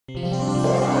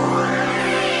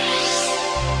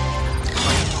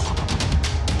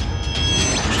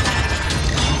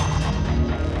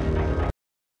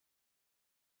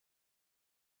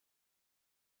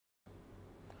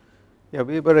Yeah,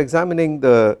 we were examining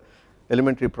the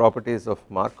elementary properties of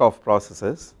Markov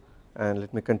processes, and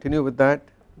let me continue with that,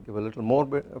 give a little more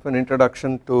bit of an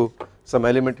introduction to some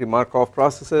elementary Markov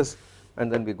processes,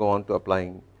 and then we go on to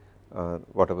applying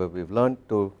whatever we have learned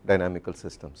to dynamical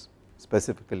systems,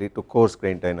 specifically to coarse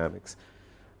grained dynamics.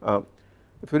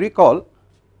 If you recall,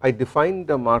 I defined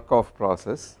the Markov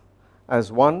process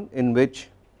as one in which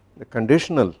the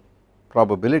conditional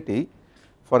probability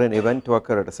for an event to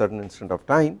occur at a certain instant of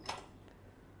time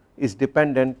is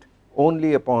dependent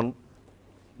only upon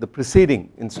the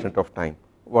preceding instant of time,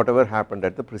 whatever happened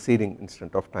at the preceding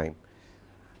instant of time.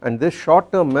 And this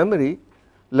short term memory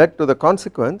led to the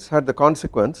consequence, had the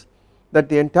consequence that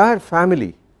the entire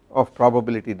family of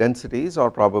probability densities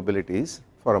or probabilities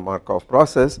for a Markov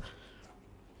process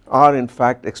are in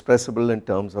fact expressible in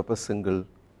terms of a single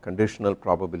conditional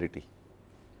probability.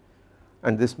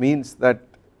 And this means that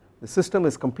the system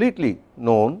is completely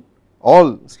known,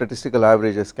 all statistical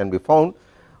averages can be found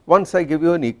once I give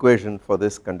you an equation for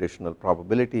this conditional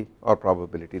probability or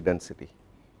probability density.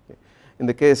 Okay. In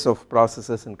the case of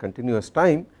processes in continuous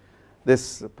time,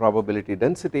 this probability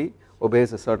density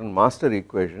obeys a certain master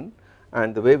equation,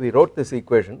 and the way we wrote this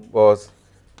equation was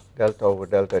delta over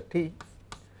delta t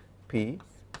p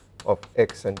of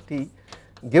x and t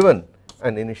given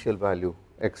an initial value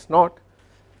x naught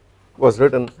was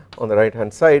written on the right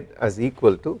hand side as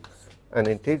equal to an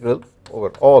integral over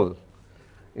all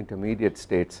intermediate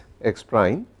states x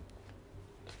prime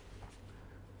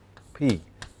p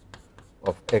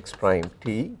of x prime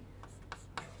t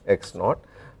x naught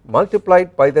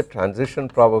multiplied by the transition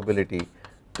probability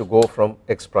to go from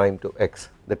x prime to x,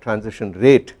 the transition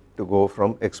rate to go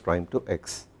from x prime to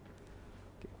x,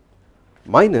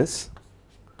 minus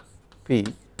p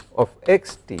of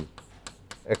x t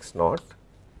x naught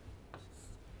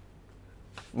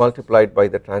multiplied by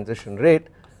the transition rate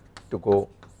to go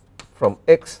from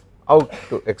x out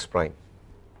to x prime.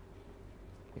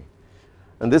 Okay.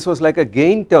 And this was like a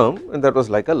gain term and that was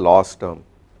like a loss term,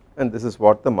 and this is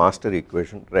what the master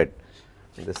equation read,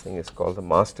 and this thing is called the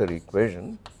master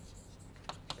equation.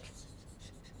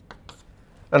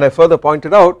 And I further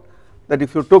pointed out that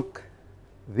if you took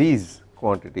these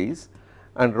quantities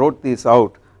and wrote these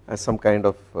out as some kind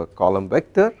of column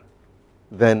vector,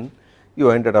 then you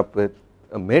ended up with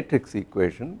a matrix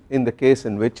equation in the case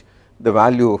in which the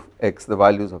value of x, the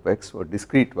values of x were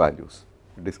discrete values,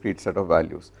 a discrete set of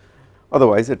values.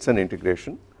 Otherwise it is an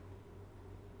integration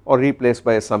or replaced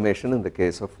by a summation in the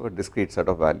case of a discrete set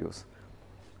of values.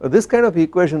 This kind of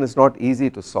equation is not easy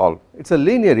to solve. It is a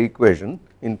linear equation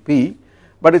in P,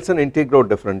 but it is an integral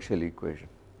differential equation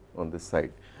on this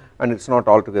side, and it is not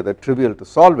altogether trivial to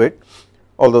solve it,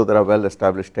 although there are well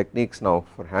established techniques now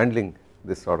for handling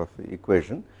this sort of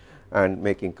equation and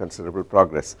making considerable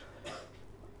progress.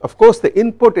 Of course the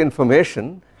input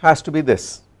information has to be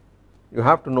this, you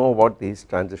have to know what these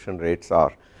transition rates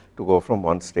are to go from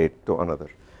one state to another.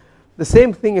 The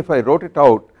same thing if I wrote it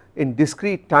out in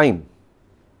discrete time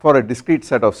for a discrete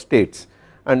set of states,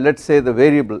 and let us say the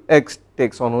variable x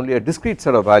takes on only a discrete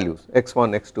set of values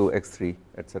x1, x2, x3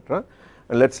 etc.,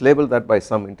 and let us label that by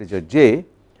some integer j,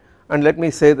 and let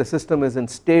me say the system is in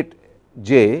state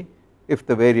j if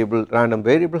the variable, random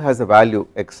variable, has a value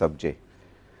x sub j.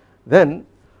 Then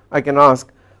I can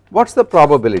ask what is the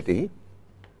probability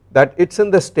that it is in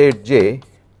the state j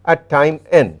at time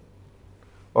n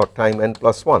or time n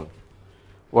plus 1.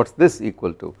 What is this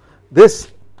equal to?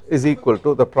 This is equal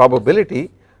to the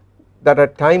probability that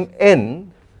at time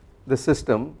n the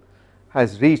system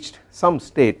has reached some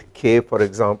state k, for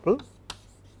example. In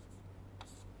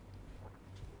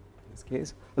this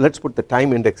case let us put the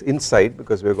time index inside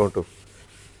because we are going to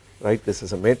write this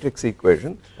as a matrix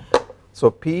equation. So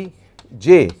p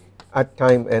j at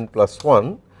time n plus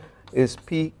 1 is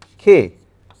p k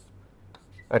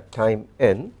at time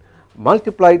n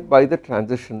multiplied by the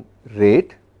transition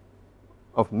rate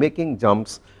of making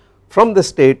jumps from the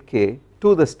state k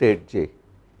to the state j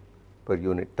per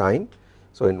unit time.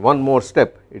 So in one more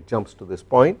step it jumps to this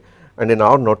point, and in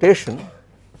our notation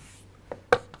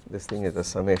this thing is a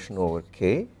summation over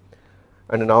k,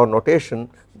 and in our notation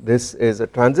this is a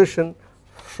transition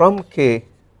from k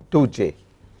to j.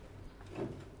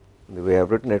 The way I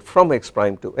have written it from x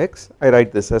prime to x, I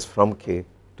write this as from k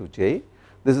to j.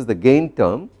 This is the gain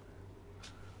term,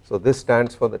 so this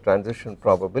stands for the transition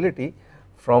probability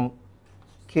from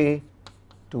k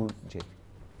to j,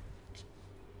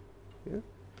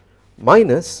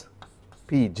 minus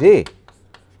pj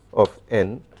of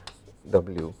n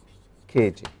w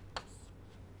kj.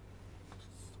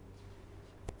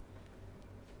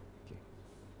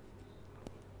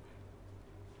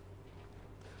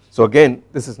 So again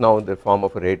this is now in the form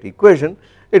of a rate equation.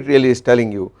 It really is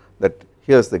telling you that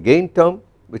here is the gain term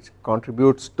which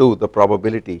contributes to the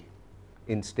probability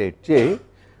in state J,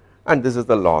 and this is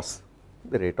the loss,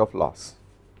 the rate of loss.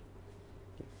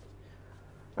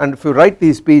 And if you write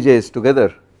these Pj's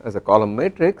together as a column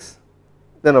matrix,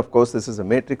 then of course this is a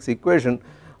matrix equation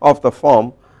of the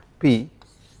form P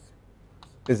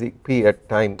is P at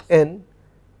time n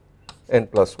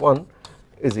plus 1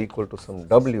 is equal to some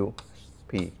W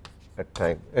P at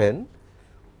time n,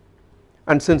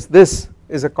 and since this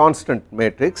is a constant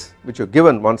matrix which you are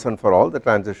given once and for all, the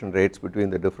transition rates between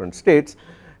the different states,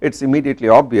 it is immediately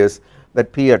obvious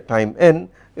that P at time n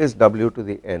is W to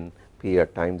the n P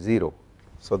at time 0.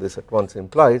 So this at once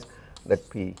implies that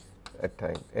P at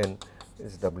time n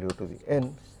is W to the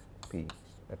n P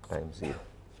at time 0,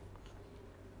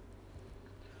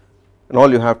 and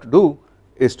all you have to do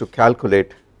is to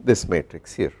calculate this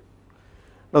matrix here.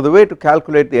 Now the way to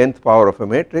calculate the nth power of a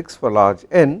matrix for large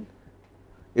n,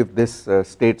 if this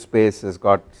state space has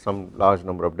got some large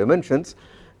number of dimensions,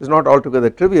 is not altogether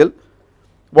trivial.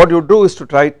 What you do is to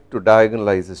try to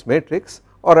diagonalize this matrix,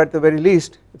 or at the very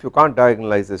least if you can't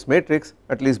diagonalize this matrix,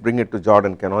 at least bring it to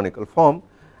Jordan canonical form,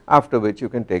 after which you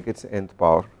can take its nth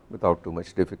power without too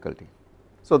much difficulty.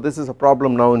 So this is a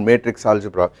problem now in matrix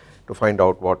algebra to find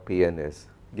out what Pn is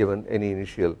given any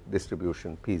initial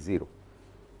distribution P0. Okay.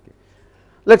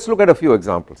 Let us look at a few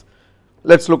examples.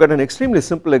 Let us look at an extremely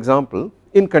simple example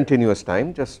in continuous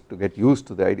time, just to get used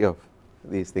to the idea of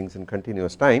these things in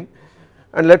continuous time,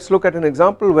 and let us look at an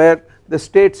example where the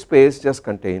state space just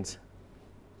contains,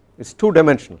 it is two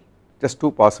dimensional, just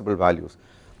two possible values.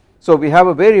 So we have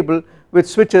a variable which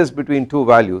switches between two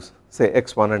values, say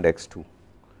x1 and x2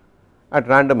 at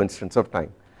random instants of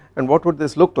time, and what would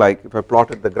this look like if I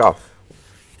plotted the graph?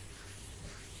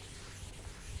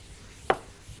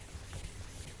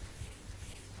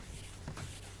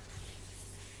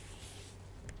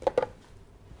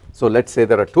 So let us say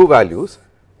there are two values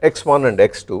x1 and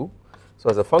x2, so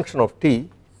as a function of t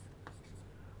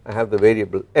I have the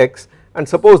variable x, and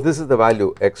suppose this is the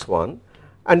value x1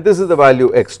 and this is the value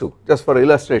x2, just for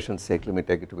illustration's sake let me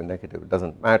take it to be negative, it does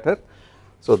not matter.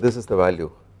 So this is the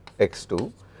value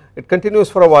x2, it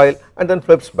continues for a while and then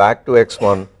flips back to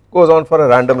x1, goes on for a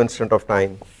random instant of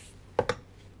time,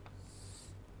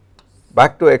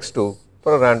 back to x2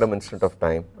 for a random instant of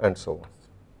time, and so on.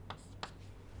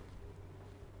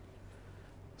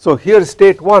 So here is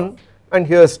state 1 and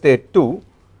here is state 2,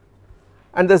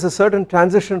 and there is a certain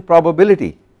transition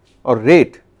probability or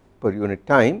rate per unit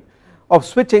time of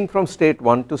switching from state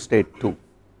 1 to state 2,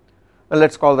 and let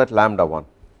us call that lambda 1.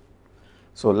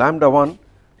 So lambda 1,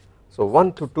 so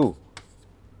 1 to 2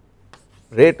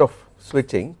 rate of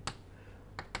switching,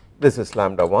 this is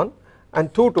lambda 1,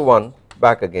 and 2 to 1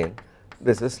 back again,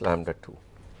 this is lambda 2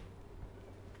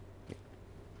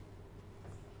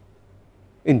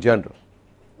 in general.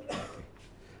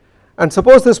 And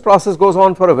suppose this process goes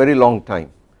on for a very long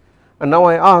time, and now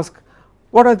I ask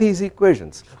what are these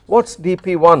equations, what is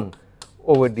dp1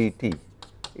 over dt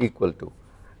equal to,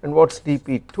 and what is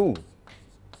dp2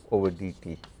 over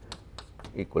dt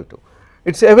equal to.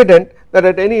 It is evident that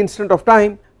at any instant of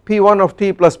time p1 of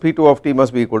t plus p2 of t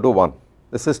must be equal to 1,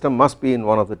 the system must be in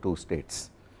one of the two states,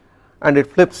 and it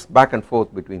flips back and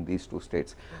forth between these two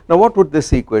states. Now what would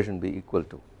this equation be equal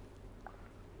to?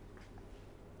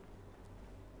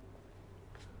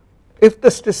 If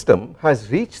the system has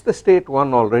reached the state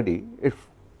 1 already, it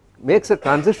makes a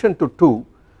transition to 2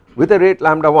 with a rate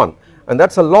lambda 1, and that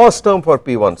is a loss term for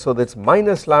P1, so that is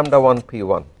minus lambda 1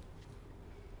 P1,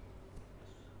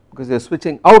 because they are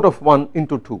switching out of 1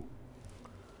 into 2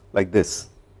 like this,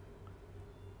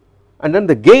 and then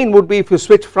the gain would be if you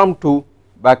switch from 2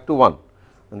 back to 1,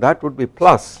 and that would be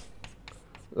plus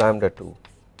lambda 2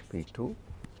 P2.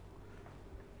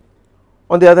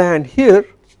 On the other hand, here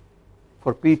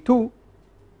for P2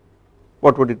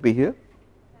 what would it be here?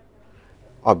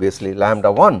 Obviously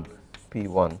lambda 1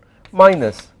 P1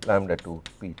 minus lambda 2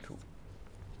 P2,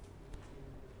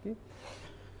 okay.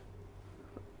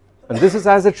 And this is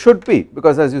as it should be,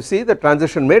 because as you see the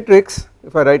transition matrix,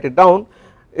 if I write it down,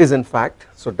 is in fact,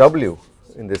 so W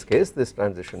in this case, this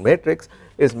transition matrix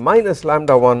is minus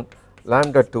lambda 1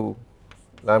 lambda 2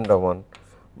 lambda 1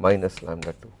 minus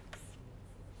lambda 2.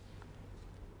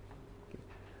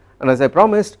 And as I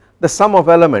promised, the sum of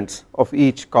elements of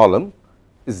each column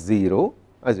is 0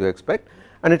 as you expect,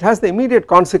 and it has the immediate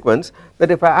consequence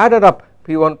that if I added up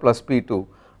P1 plus P2,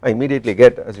 I immediately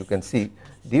get, as you can see,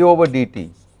 d over dt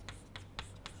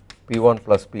P1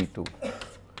 plus P2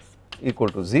 equal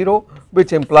to 0,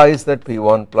 which implies that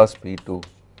P1 plus P2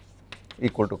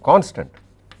 equal to constant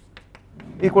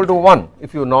equal to 1.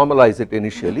 If you normalize it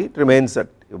initially, it remains at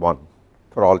 1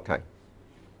 for all time.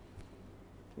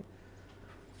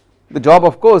 The job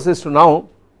of course is to now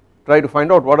try to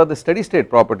find out what are the steady state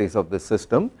properties of this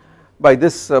system by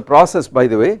this process, by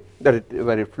the way,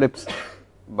 where it flips,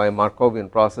 by Markovian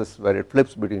process where it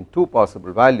flips between two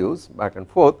possible values back and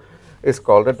forth, is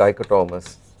called a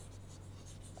dichotomous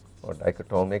or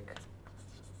dichotomic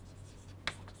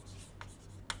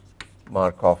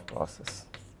Markov process,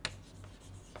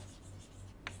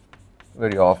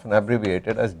 very often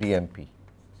abbreviated as DMP.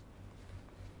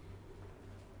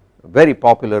 Very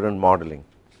popular in modeling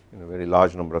in a very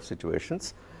large number of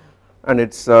situations, and it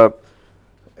is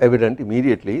evident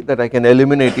immediately that I can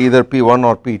eliminate either P1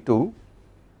 or P2,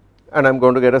 and I am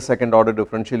going to get a second order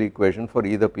differential equation for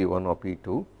either P1 or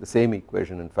P2, the same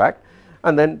equation in fact,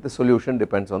 and then the solution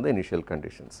depends on the initial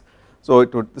conditions. So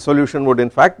the solution would in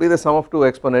fact be the sum of two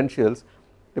exponentials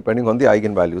depending on the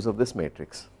eigenvalues of this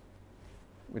matrix,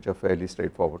 which are fairly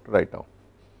straightforward to write down.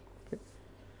 Okay.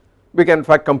 We can in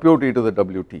fact compute e to the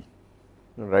Wt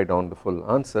and write down the full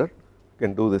answer. You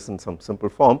can do this in some simple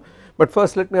form, but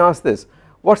first let me ask this: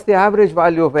 what is the average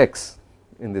value of x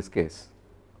in this case?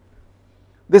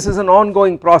 This is an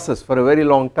ongoing process for a very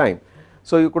long time,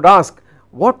 so you could ask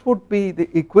what would be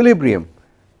the equilibrium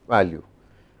value,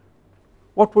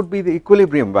 what would be the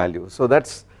equilibrium value, so that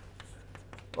is,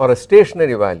 or a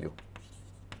stationary value.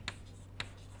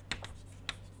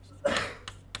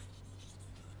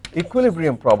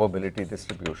 Equilibrium probability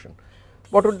distribution,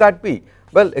 what would that be?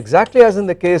 Well, exactly as in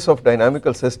the case of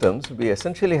dynamical systems, we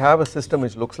essentially have a system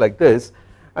which looks like this,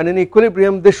 and in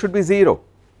equilibrium this should be 0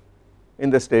 in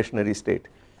the stationary state.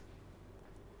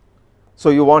 So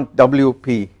you want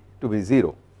Wp to be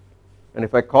 0, and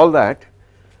if I call that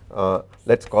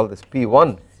let us call this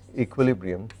P1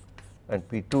 equilibrium and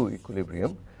P2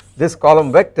 equilibrium, this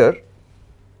column vector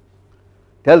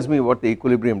tells me what the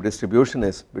equilibrium distribution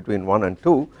is between 1 and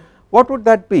 2. What would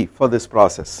that be for this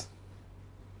process?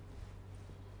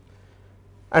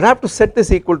 I would have to set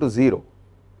this equal to 0.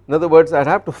 In other words, I would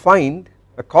have to find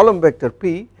a column vector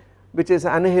P which is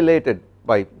annihilated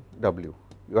by W.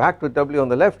 You act with W on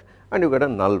the left and you get a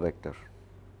null vector.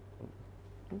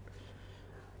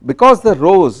 Because the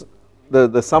rows,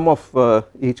 the sum of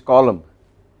each column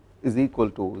is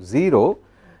equal to 0,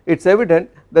 it is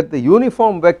evident that the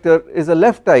uniform vector is a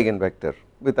left eigenvector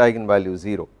with eigenvalue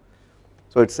 0.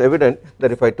 So it is evident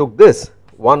that if I took this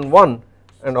 1 1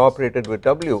 and operated with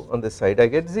W on this side, I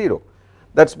get 0.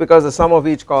 That is because the sum of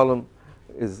each column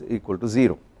is equal to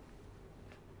 0.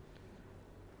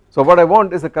 So what I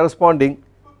want is the corresponding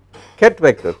ket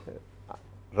vector,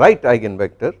 right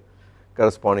eigenvector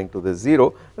corresponding to this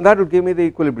 0, and that would give me the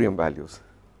equilibrium values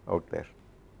out there.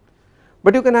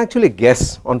 But you can actually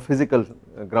guess on physical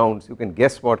grounds, you can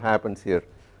guess what happens here.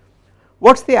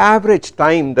 What is the average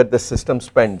time that the system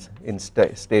spends in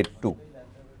state 2?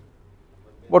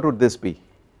 What would this be?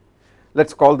 Let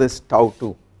us call this tau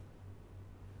 2,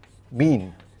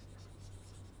 mean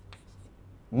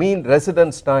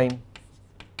residence time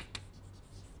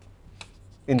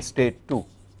in state 2.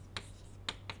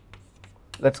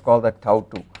 Let us call that tau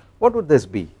 2. What would this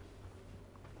be?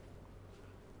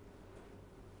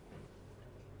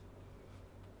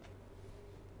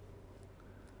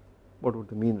 What would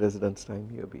the mean residence time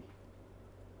here be?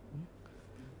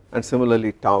 And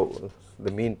similarly tau,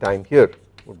 the mean time here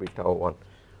would be tau 1.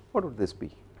 What would this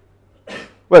be?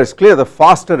 Well, it is clear the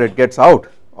faster it gets out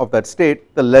of that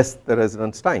state, the less the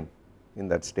residence time in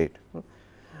that state.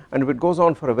 And if it goes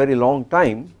on for a very long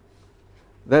time,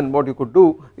 then what you could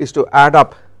do is to add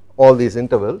up all these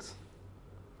intervals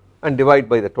and divide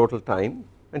by the total time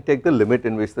and take the limit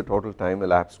in which the total time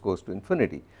elapsed goes to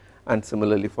infinity, and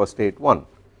similarly for state 1.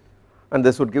 And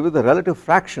this would give you the relative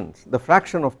fractions, the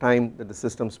fraction of time that the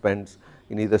system spends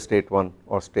in either state 1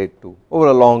 or state 2 over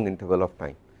a long interval of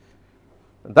time.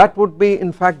 That would be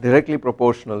in fact directly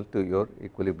proportional to your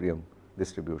equilibrium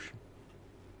distribution.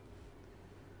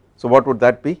 So what would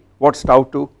that be? What is tau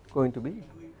 2 going to be?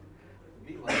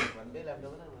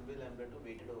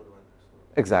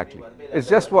 Exactly, it is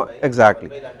just what,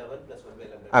 exactly,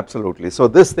 absolutely. So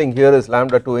this thing here is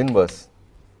lambda 2 inverse,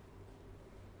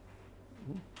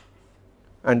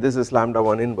 and this is lambda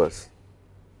 1 inverse.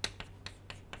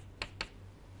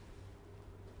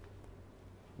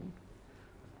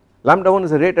 Lambda 1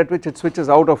 is the rate at which it switches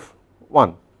out of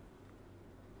 1,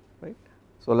 right.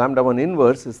 So lambda 1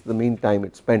 inverse is the mean time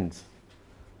it spends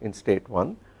in state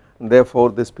 1, and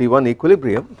therefore this P1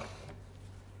 equilibrium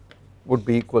would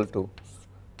be equal to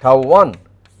tau 1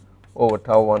 over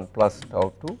tau 1 plus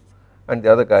tau 2, and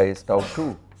the other guy is tau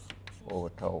 2 over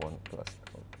tau 1 plus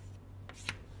tau 2.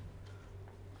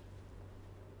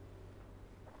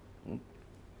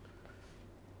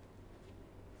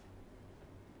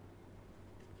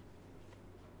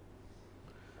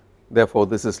 Therefore,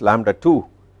 this is lambda 2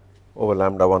 over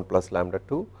lambda 1 plus lambda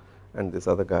 2, and this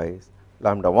other guy is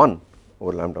lambda 1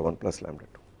 over lambda 1 plus lambda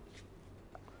 2.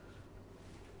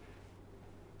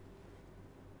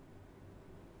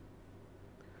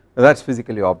 Now that is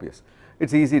physically obvious. It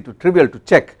is easy to trivial to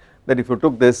check that if you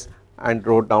took this and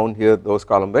wrote down here those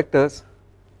column vectors,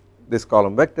 this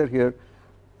column vector here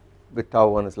with tau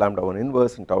 1 is lambda 1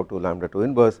 inverse and tau 2 lambda 2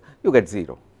 inverse, you get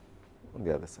 0 on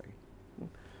the other side.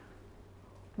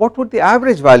 What would the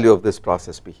average value of this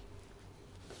process be?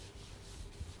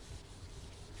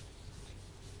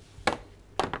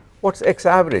 What is x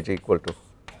average equal to?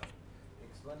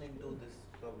 x1 into this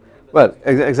probability. Well,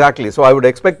 exactly. So I would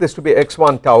expect this to be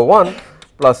x1 tau 1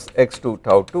 plus x2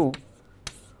 tau 2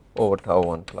 over tau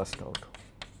 1 plus tau 2.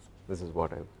 This is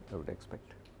what I would expect.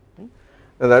 And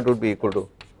that would be equal to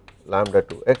lambda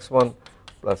 2 x1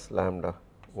 plus lambda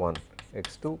 1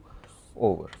 x2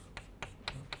 over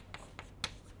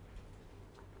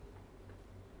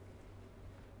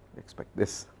expect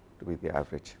this to be the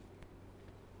average.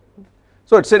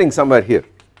 So it is sitting somewhere here.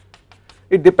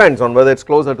 It depends on whether it is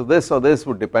closer to this or this,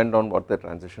 would depend on what the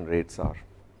transition rates are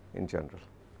in general.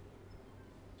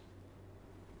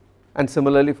 And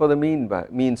similarly for the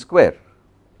mean square,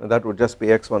 and that would just be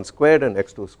x1 squared and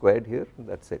x2 squared here,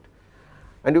 that is it.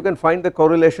 And you can find the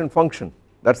correlation function,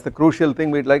 that is the crucial thing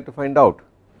we would like to find out.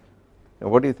 Now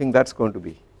what do you think that is going to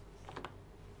be?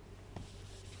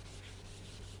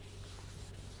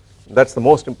 That is the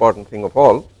most important thing of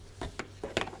all.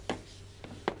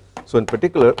 So in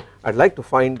particular I would like to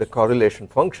find the correlation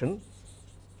function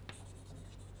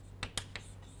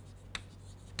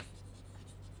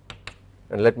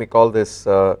and let me call this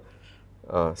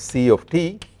C of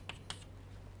t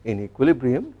in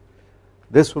equilibrium.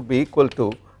 This would be equal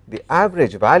to the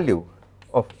average value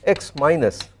of x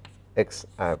minus x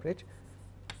average,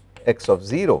 x of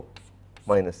 0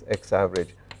 minus x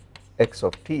average, x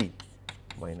of t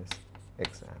minus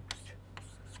x average,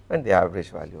 and the average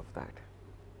value of that.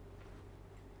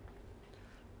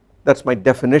 That is my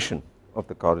definition of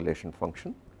the correlation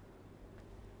function.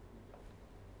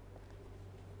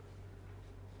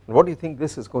 And what do you think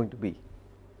this is going to be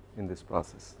in this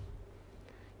process?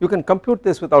 You can compute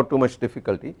this without too much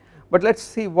difficulty, but let us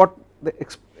see what the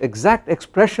exact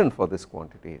expression for this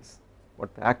quantity is,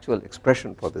 what the actual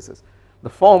expression for this is,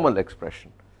 the formal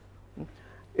expression.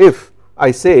 If I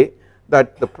say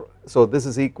that so this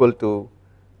is equal to,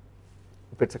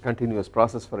 if it is a continuous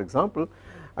process for example,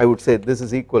 I would say this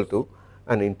is equal to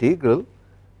an integral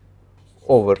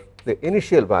over the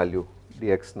initial value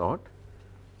dx naught,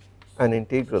 an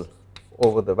integral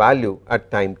over the value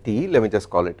at time t, let me just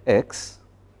call it x,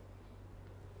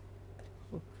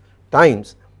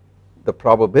 times the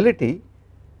probability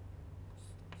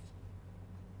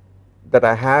that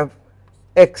I have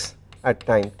x at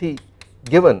time t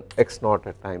given x naught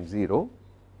at time 0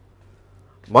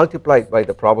 multiplied by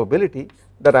the probability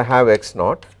that I have x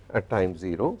naught at time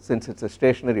 0, since it is a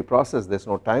stationary process there is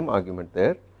no time argument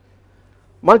there,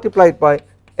 multiplied by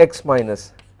x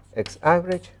minus x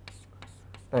average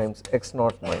times x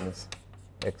naught minus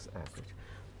x average.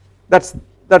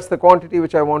 That is the quantity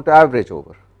which I want to average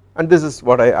over, and this is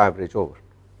what I average over,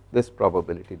 this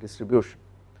probability distribution.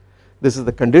 This is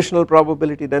the conditional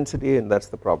probability density and that is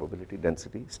the probability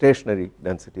density, stationary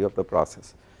density of the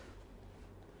process.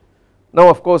 Now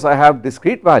of course I have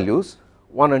discrete values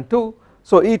 1 and 2,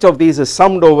 so each of these is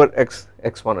summed over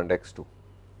x1 and x2,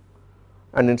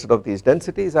 and instead of these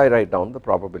densities I write down the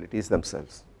probabilities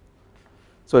themselves.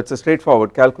 So it is a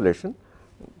straightforward calculation,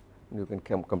 you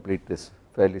can complete this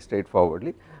fairly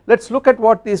straightforwardly. Let us look at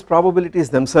what these probabilities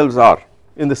themselves are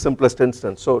in the simplest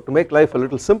instance. So to make life a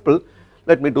little simple,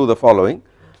 let me do the following.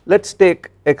 Let us take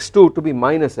x2 to be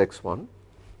minus x1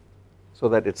 so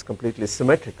that it is completely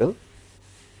symmetrical,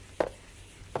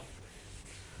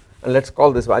 and let us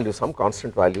call this value some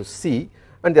constant value c,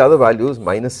 and the other value is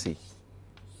minus c,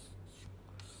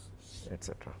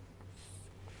 etc.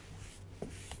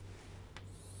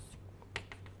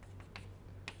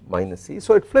 Minus c,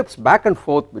 so it flips back and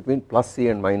forth between plus c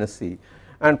and minus c,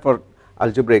 and for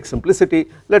algebraic simplicity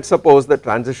let us suppose the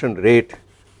transition rate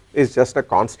is just a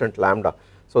constant lambda.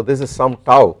 So this is some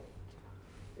tau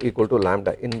equal to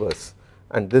lambda inverse,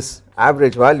 and this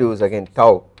average value is again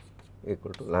tau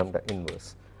equal to lambda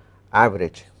inverse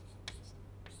average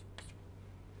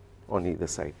on either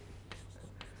side.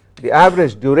 The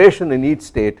average duration in each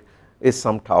state is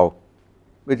some tau,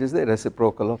 which is the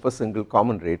reciprocal of a single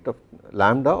common rate of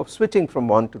lambda of switching from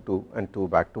 1 to 2 and 2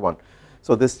 back to 1.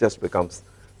 So this just becomes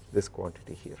this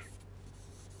quantity here,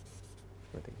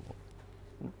 nothing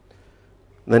more.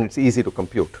 Then it is easy to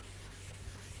compute.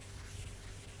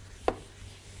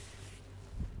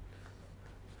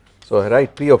 So I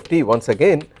write P of t once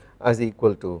again as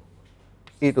equal to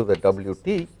e to the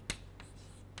wt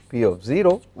P of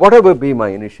 0 whatever be my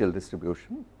initial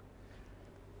distribution,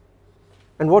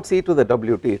 and what is e to the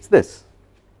wt, it is this,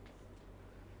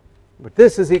 but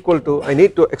this is equal to, I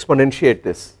need to exponentiate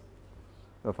this,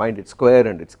 find its square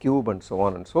and its cube and so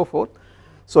on and so forth.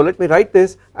 So let me write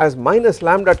this as minus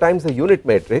lambda times the unit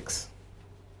matrix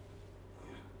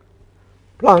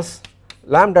plus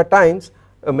lambda times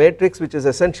a matrix which is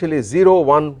essentially 0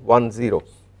 1 1 0.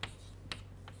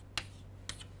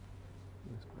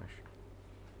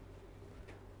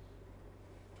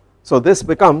 So this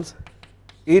becomes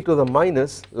e to the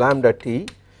minus lambda t,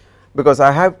 because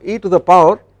I have e to the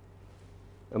power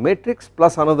a matrix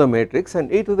plus another matrix,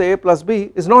 and e to the a plus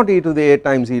b is not e to the a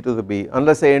times e to the b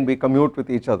unless a and b commute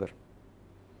with each other,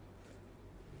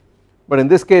 but in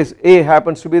this case a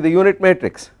happens to be the unit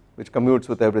matrix which commutes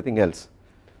with everything else.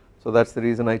 So that is the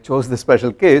reason I chose this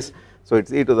special case. So it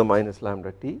is e to the minus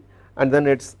lambda t, and then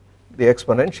it is the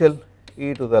exponential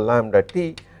e to the lambda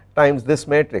t times this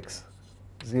matrix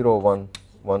 0 1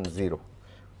 1 0.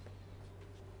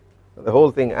 The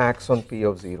whole thing acts on P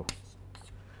of 0.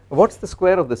 What is the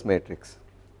square of this matrix?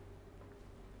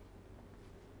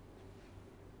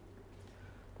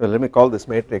 Well, let me call this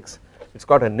matrix, it has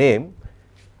got a name,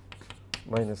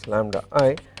 minus lambda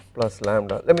I plus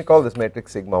lambda, let me call this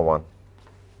matrix sigma 1.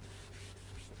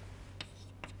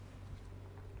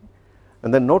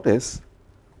 And then notice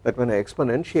that when I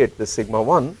exponentiate this sigma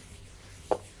 1,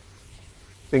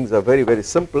 things are very very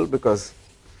simple, because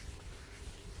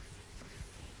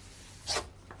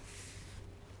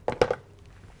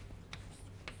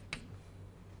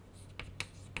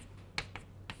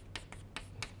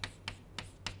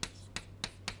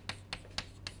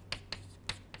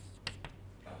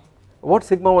what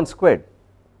sigma 1 squared?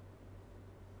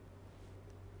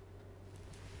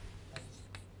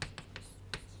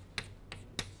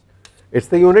 It is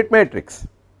the unit matrix,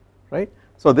 right.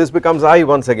 So this becomes I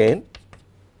once again,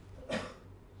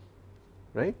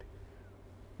 right,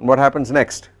 and what happens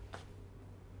next?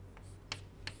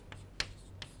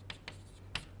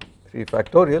 3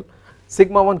 factorial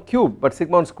sigma 1 cube, but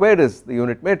sigma 1 squared is the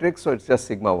unit matrix, so it is just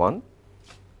sigma 1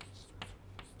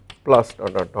 plus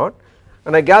dot dot dot,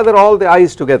 and I gather all the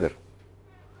i's together,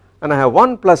 and I have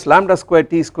 1 plus lambda squared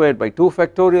t squared by 2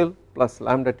 factorial plus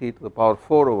lambda t to the power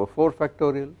 4 over 4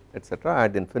 factorial, etc.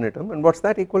 ad infinitum, and what is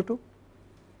that equal to?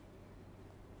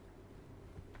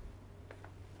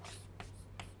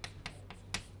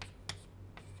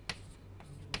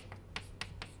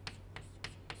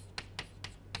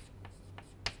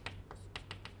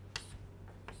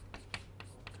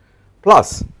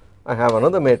 Plus I have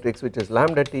another matrix which is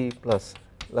lambda t plus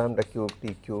lambda cube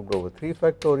t cubed over 3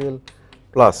 factorial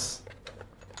plus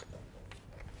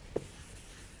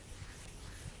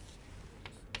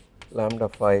lambda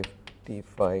 5 t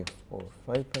 5 over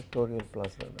 5 factorial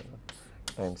plus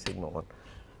times sigma 1.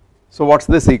 So what is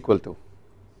this equal to?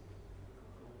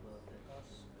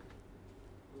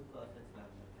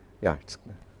 Yeah, it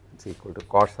is equal to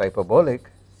cos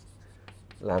hyperbolic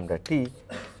lambda t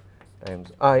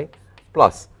times I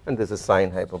plus, and this is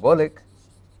sine hyperbolic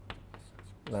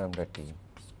lambda t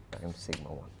times sigma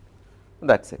 1,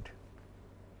 that is it.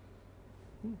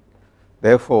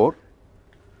 Therefore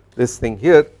this thing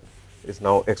here is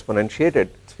now exponentiated,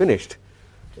 it is finished,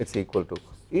 it is equal to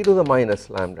e to the minus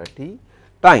lambda t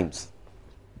times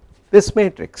this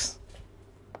matrix.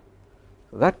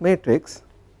 So that matrix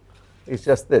is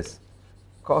just this,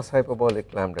 cos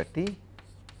hyperbolic lambda t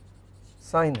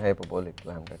sine hyperbolic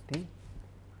lambda t,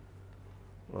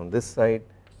 on this side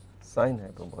sine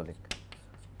hyperbolic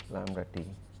lambda t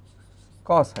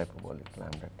cos hyperbolic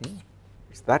lambda t,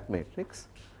 it is that matrix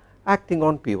acting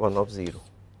on P1 of 0.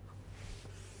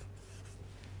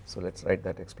 So let us write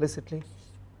that explicitly,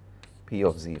 P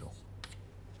of 0,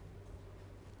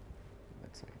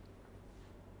 that is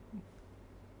right.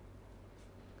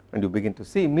 And you begin to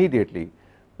see immediately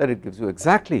that it gives you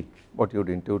exactly what you would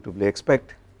intuitively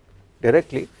expect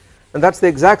directly, and that is the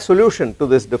exact solution to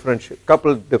this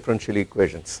coupled differential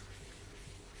equations,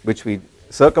 which we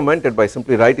circumvented by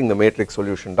simply writing the matrix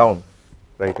solution down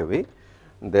right away,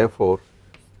 and therefore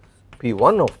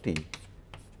P1 of t,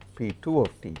 P2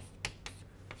 of t,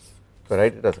 if I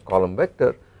write it as a column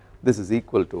vector, this is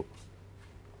equal to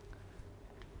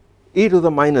e to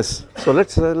the minus, so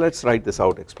let us write this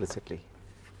out explicitly,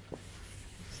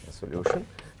 the solution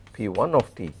P1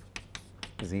 of t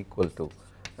is equal to,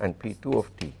 and P2 of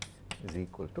t is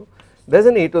equal to, there is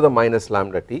an e to the minus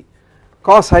lambda t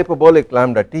cos hyperbolic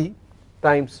lambda t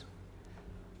times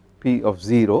P of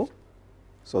 0,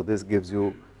 so this gives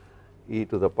you e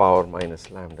to the power minus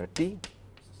lambda t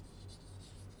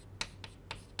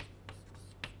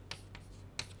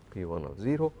P1 of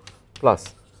 0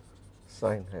 plus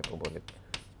sine hyperbolic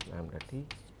lambda t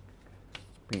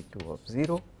P2 of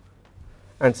 0,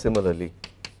 and similarly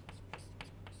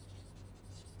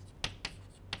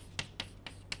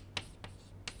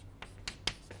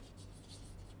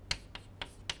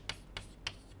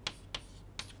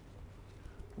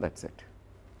that is it.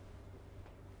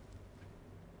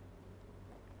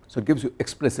 So it gives you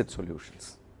explicit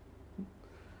solutions.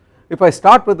 If I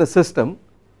start with the system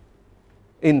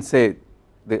in say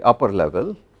the upper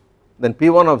level, then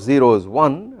P1 of 0 is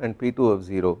 1 and P2 of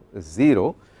 0 is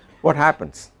 0, what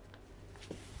happens?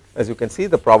 As you can see,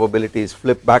 the probabilities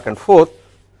flip back and forth.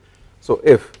 So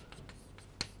if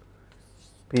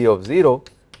P of 0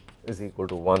 is equal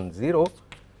to 1 0,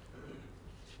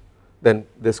 then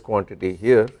this quantity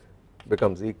here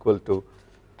becomes equal to,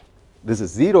 this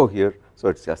is 0 here, so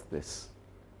it is just this,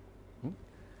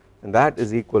 and that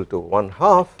is equal to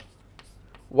 1/2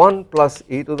 1 plus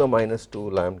e to the minus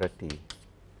 2 lambda t,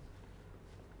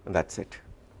 and that is it.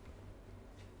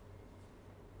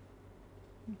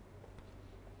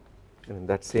 And in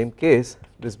that same case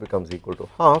this becomes equal to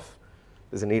half,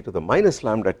 there is an e to the minus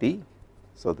lambda t,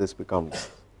 so this becomes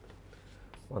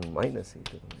 1 minus e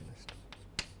to the minus 2.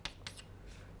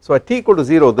 So at t equal to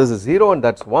 0 this is 0 and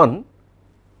that is 1,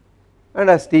 and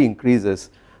as t increases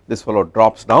this fellow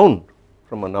drops down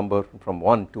from a number from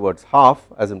 1 towards half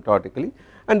asymptotically,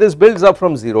 and this builds up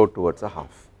from 0 towards a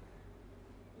half.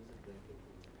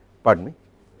 Pardon me?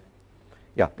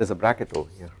 Yeah, there is a bracket over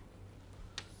here,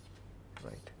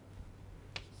 right,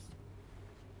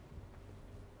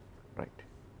 right,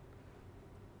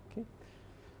 okay.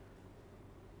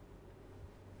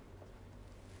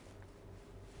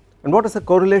 And what does the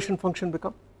correlation function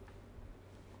become?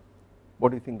 What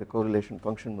do you think the correlation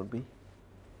function would be?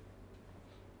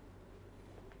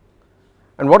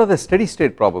 And what are the steady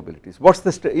state probabilities? What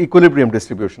is the equilibrium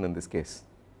distribution in this case?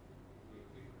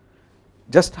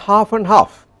 Just half and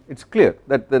half. It is clear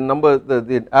that the number,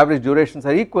 the average durations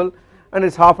are equal and it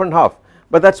is half and half,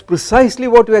 but that is precisely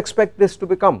what you expect this to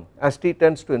become as t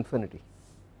tends to infinity.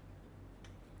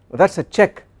 That is a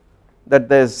check that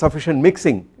there is sufficient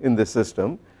mixing in this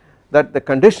system that the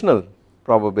conditional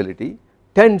probability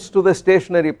tends to the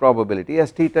stationary probability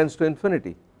as t tends to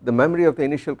infinity. The memory of the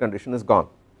initial condition is gone,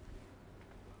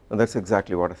 and that is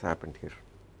exactly what has happened here.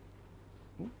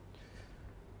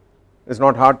 It is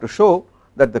not hard to show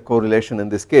that the correlation in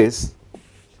this case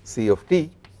C of t,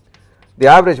 the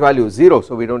average value is 0,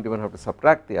 so we do not even have to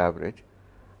subtract the average,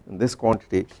 and this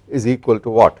quantity is equal to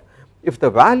what? If the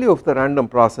value of the random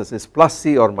process is plus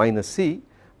c or minus c,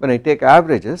 when I take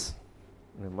averages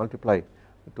and I multiply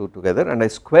the two together and I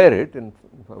square it, and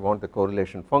if I want the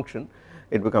correlation function,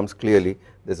 it becomes clearly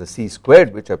there is a c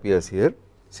squared which appears here,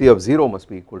 c of 0 must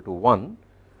be equal to 1,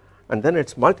 and then it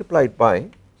is multiplied by,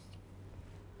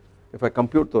 if I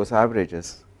compute those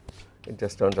averages, it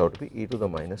just turns out to be e to the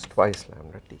minus twice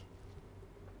lambda t.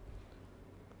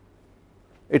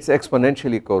 It is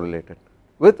exponentially correlated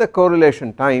with the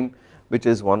correlation time which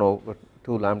is 1 over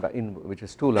 2 lambda which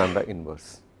is 2 lambda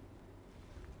inverse.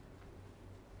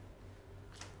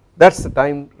 That is the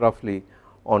time roughly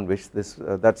on which this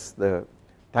that is the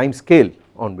time scale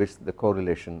on which the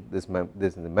correlation this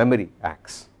is the memory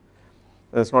acts.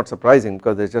 That is not surprising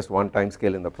because there is just one time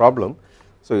scale in the problem,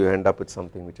 so you end up with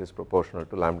something which is proportional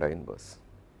to lambda inverse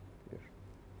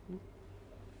here.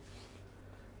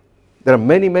 There are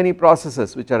many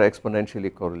processes which are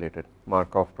exponentially correlated,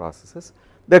 Markov processes.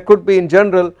 There could be in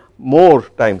general more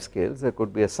time scales, there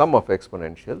could be a sum of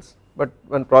exponentials, but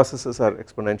when processes are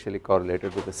exponentially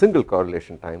correlated with a single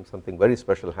correlation time, something very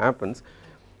special happens,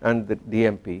 and the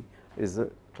DMP is a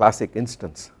classic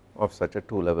instance of such a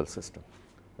two-level system,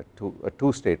 a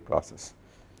two-state process.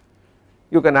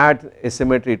 You can add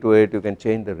asymmetry to it, you can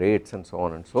change the rates and so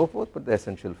on and so forth, but the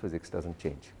essential physics does not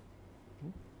change.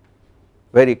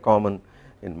 Very common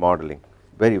in modeling,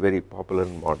 very popular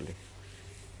in modeling.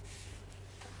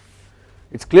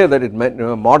 It is clear that it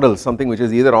models something which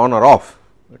is either on or off,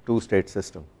 a two-state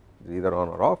system is either on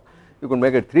or off. You can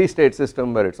make a three-state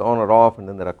system where it is on or off, and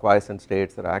then there are quiescent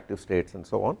states, there are active states and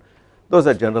so on. Those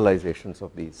are generalizations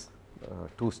of these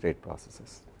two-state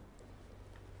processes.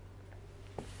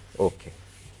 Okay.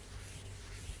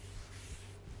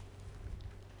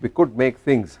 We could make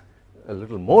things a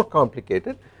little more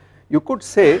complicated. You could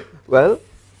say, well,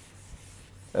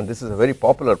 and this is a very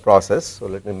popular process, so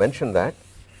let me mention that.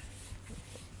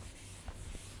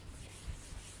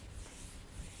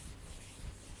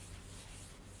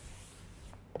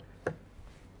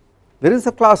 There is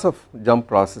a class of jump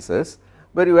processes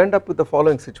where you end up with the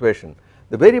following situation.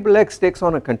 The variable x takes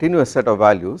on a continuous set of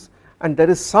values and there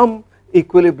is some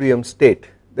equilibrium state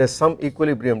there is some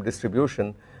equilibrium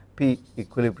distribution P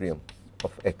equilibrium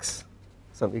of x,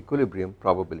 some equilibrium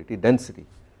probability density.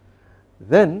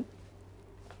 Then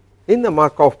in the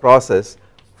Markov process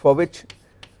for which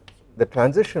the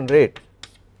transition rate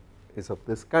is of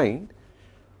this kind,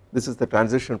 this is the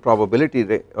transition probability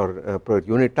rate or per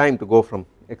unit time to go from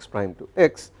x prime to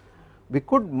x, we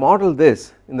could model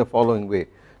this in the following way.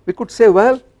 We could say,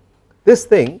 well, this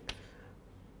thing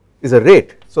is a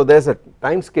rate, so there is a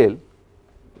time scale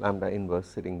lambda inverse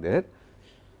sitting there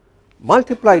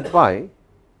multiplied by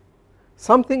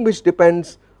something which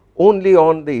depends only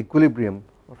on the equilibrium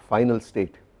or final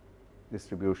state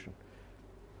distribution.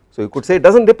 So you could say it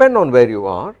does not depend on where you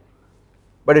are,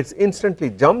 but it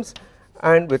instantly jumps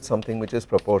and with something which is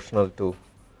proportional to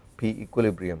P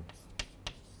equilibrium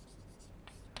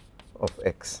of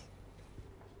x.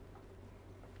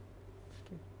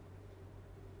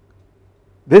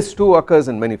 This too occurs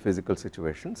in many physical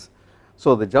situations.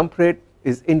 So the jump rate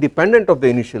is independent of the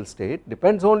initial state,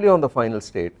 depends only on the final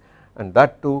state, and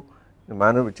that too in a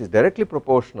manner which is directly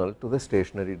proportional to the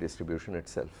stationary distribution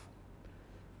itself.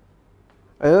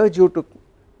 I urge you to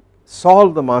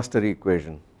solve the master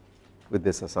equation with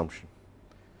this assumption.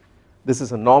 This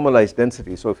is a normalized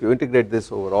density, so if you integrate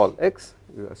this over all x,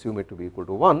 you assume it to be equal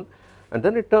to 1, and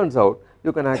then it turns out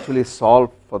you can actually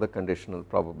solve for the conditional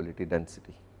probability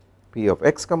density P of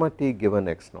x comma t given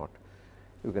x naught.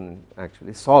 You can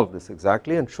actually solve this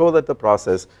exactly and show that the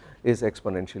process is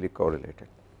exponentially correlated.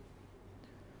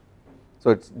 So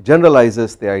it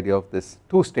generalizes the idea of this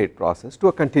two state process to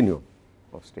a continuum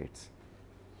of states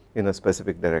in a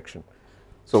specific direction.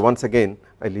 So once again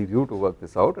I leave you to work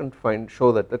this out and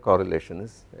show that the correlation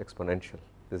is exponential,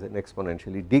 there is an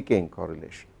exponentially decaying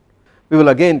correlation. We will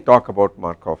again talk about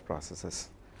Markov processes,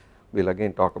 we will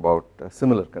again talk about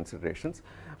similar considerations,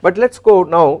 but let us go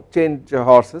now change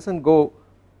horses and go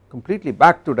completely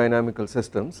back to dynamical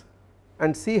systems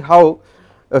and see how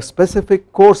a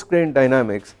specific coarse grained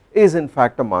dynamics is in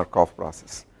fact a Markov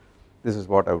process. This is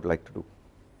what I would like to do,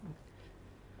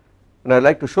 and I would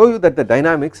like to show you that the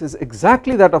dynamics is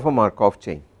exactly that of a Markov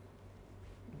chain,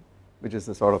 which is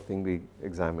the sort of thing we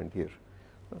examined here.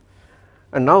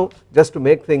 And now just to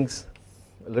make things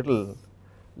a little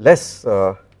less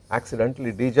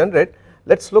accidentally degenerate,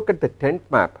 let us look at the tent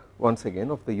map once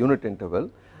again of the unit interval,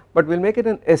 but we will make it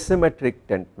an asymmetric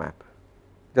tent map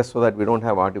just so that we do not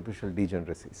have artificial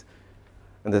degeneracies,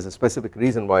 and there is a specific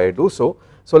reason why I do so.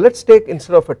 So let us take,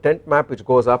 instead of a tent map which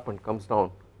goes up and comes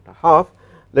down to half,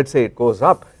 let us say it goes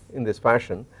up in this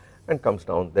fashion and comes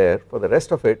down there for the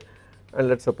rest of it, and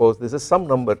let us suppose this is some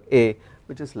number a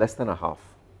which is less than a half.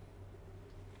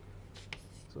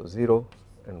 So 0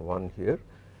 and 1 here,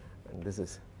 and this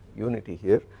is unity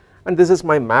here, and this is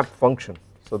my map function.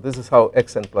 So this is how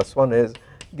xn plus 1 is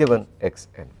given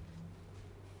xn.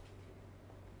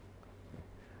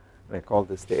 I call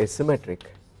this the asymmetric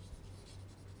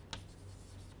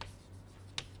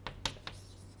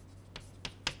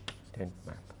tent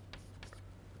map,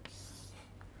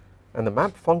 and the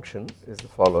map function is the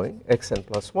following: xn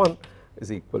plus 1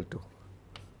 is equal to,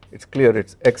 it is clear, it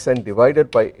is xn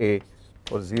divided by a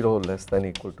for 0 less than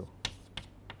equal to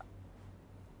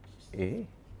a.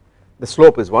 The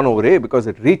slope is 1 over a because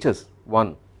it reaches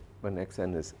 1 when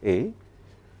xn is a,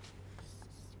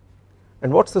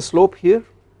 and what is the slope here?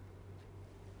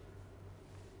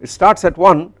 It starts at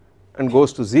 1 and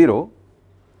goes to 0,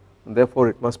 and therefore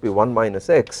it must be 1 minus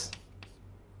x,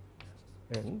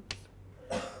 and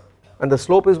the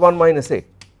slope is 1 minus a,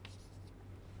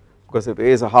 because if a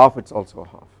is a half, it is also a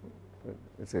half,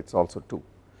 it is also 2.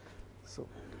 So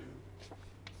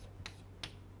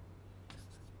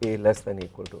a less than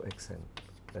equal to xn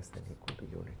less than equal to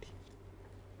unity.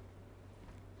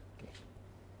 Okay.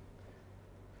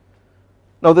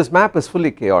 Now this map is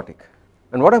fully chaotic,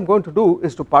 and what I am going to do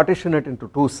is to partition it into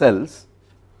two cells,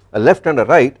 a left and a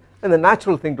right, and the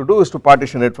natural thing to do is to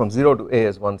partition it from 0 to a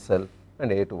as one cell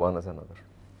and a to 1 as another.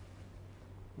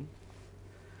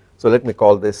 So let me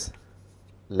call this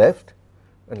left,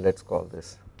 and let us call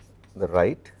this the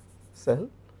right cell,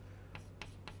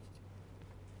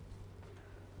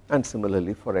 and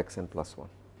similarly for xn plus 1.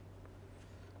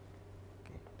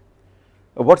 Okay.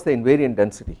 What is the invariant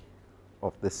density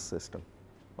of this system,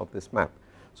 of this map?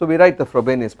 So we write the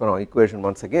Frobenius-Perron equation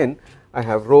once again. I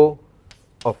have rho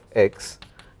of x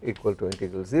equal to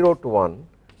integral 0 to 1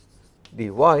 dy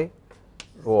rho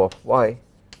of y,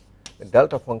 a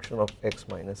delta function of x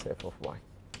minus f of y,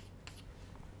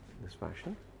 in this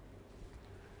fashion.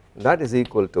 And that is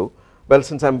equal to, well,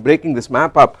 since I am breaking this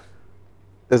map up,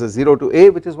 there is a 0 to a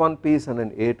which is one piece and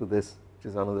an a to this which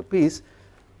is another piece.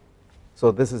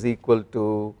 So this is equal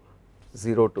to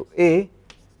 0 to a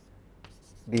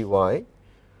dy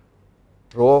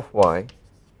rho of y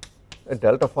a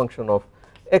delta function of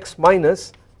x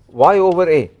minus y over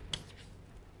a,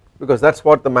 because that is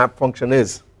what the map function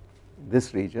is in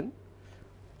this region,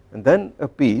 and then a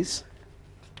piece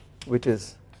which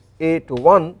is a to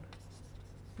 1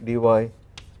 dy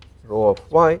rho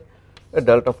of y a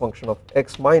delta function of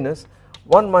x minus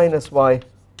 1 minus y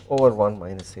over 1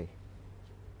 minus a.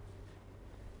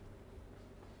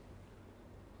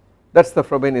 That is the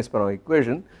Frobenius-Banach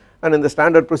equation, and in the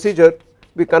standard procedure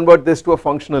we convert this to a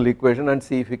functional equation and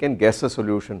see if we can guess a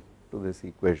solution to this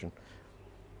equation.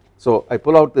 So I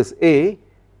pull out this a,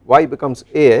 y becomes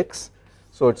ax,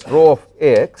 so it is rho of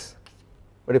ax,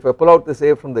 but if I pull out this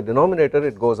a from the denominator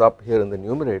it goes up here in the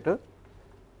numerator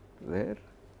there,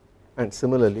 and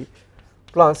similarly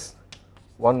plus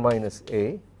 1 minus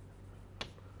a,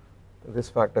 this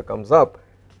factor comes up,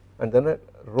 and then a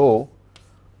rho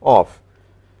of,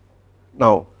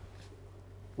 now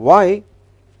y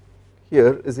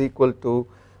here is equal to,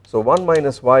 so 1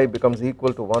 minus y becomes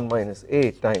equal to 1 minus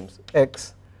a times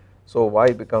x, so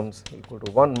y becomes equal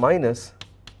to 1 minus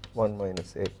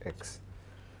a x.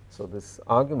 So this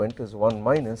argument is 1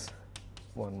 minus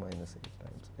a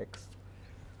times x.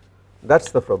 That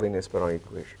is the Frobenius-Banach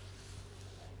equation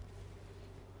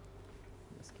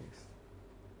in this case.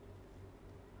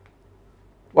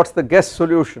 What is the guess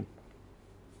solution?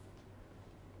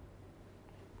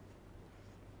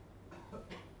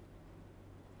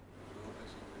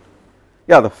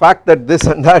 Yeah, the fact that this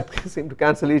and that seem to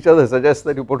cancel each other suggests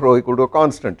that you put rho equal to a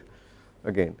constant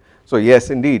again. So yes,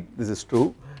 indeed this is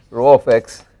true, rho of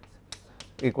x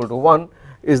equal to 1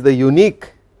 is the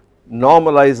unique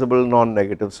normalizable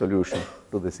non-negative solution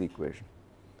to this equation.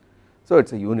 So it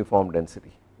is a uniform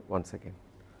density once again,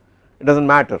 it does not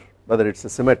matter whether it is a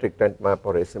symmetric tent map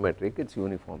or asymmetric, it is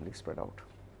uniformly spread out.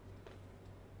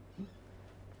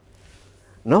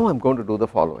 Now I am going to do the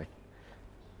following,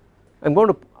 I am going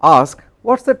to ask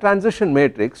what is the transition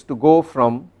matrix to go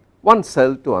from one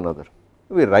cell to another.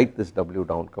 We write this W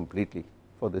down completely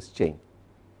for this chain,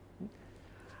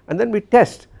 and then we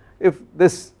test if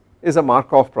this is a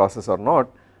Markov process or not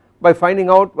by finding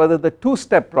out whether the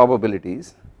two-step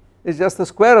probabilities is just the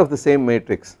square of the same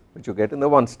matrix which you get in the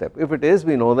one step. If it is,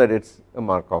 we know that it is a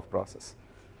Markov process,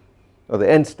 or the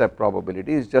n step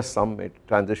probability is just some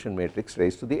transition matrix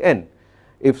raised to the n.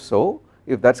 If so,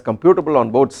 if that is computable on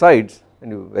both sides and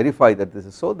you verify that this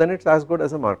is so, then it is as good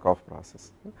as a Markov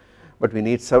process, but we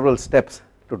need several steps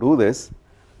to do this,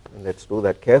 and let us do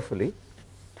that carefully.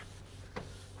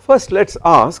 First let us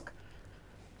ask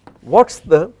what is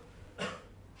the,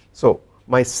 so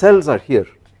my cells are here,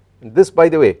 and this by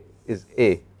the way is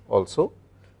A also,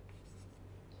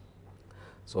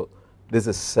 so this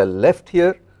is cell left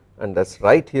here and that is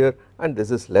right here, and this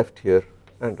is left here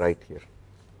and right here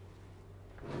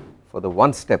for the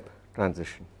one step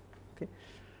transition. Okay.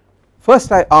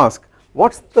 First I ask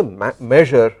what is the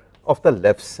measure of the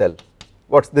left cell,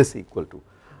 what is this equal to?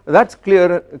 That is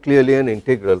clearly an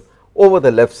integral over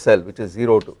the left cell which is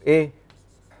 0 to a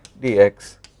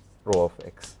dx rho of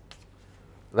x,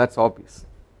 that is obvious,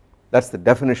 that is the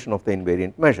definition of the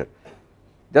invariant measure,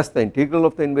 just the integral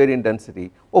of the invariant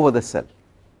density over the cell.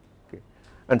 Okay.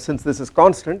 And since this is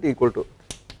constant equal to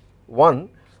 1,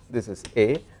 this is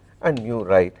a, and mu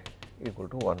right equal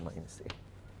to 1 minus a,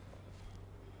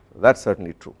 so that is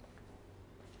certainly true.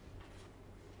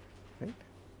 Right.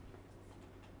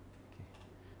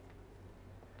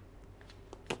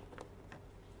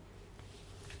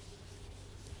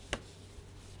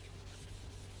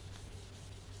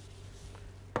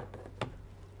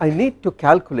 I need to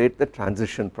calculate the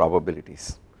transition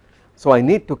probabilities. So I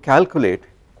need to calculate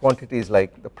quantities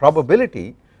like the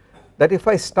probability that if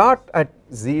I start at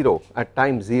 0 at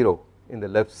time 0 in the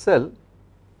left cell,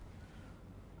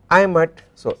 I am at,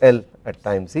 so L at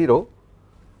time 0,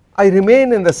 I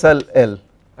remain in the cell L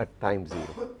at time 0.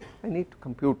 I need to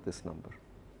compute this number,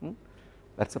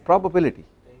 that is a probability,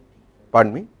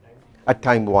 pardon me, at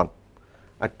time 1,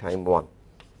 at time 1,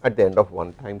 at the end of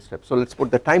one time step. So let us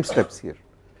put the time steps here.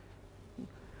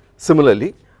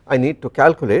 Similarly I need to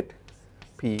calculate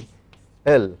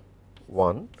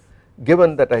PL1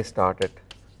 given that I start at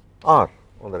R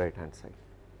on the right hand side,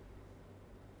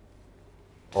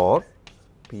 or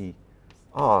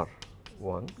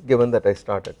PR1 given that I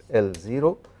start at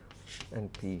L0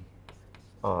 and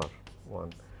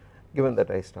PR1 given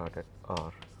that I start at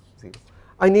R0.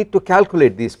 I need to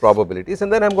calculate these probabilities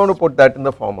and then I am going to put that in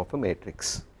the form of a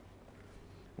matrix,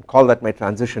 call that my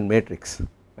transition matrix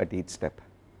at each step.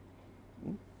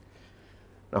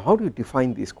 Now how do you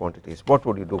define these quantities, what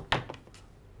would you do?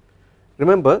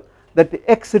 Remember that the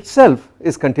x itself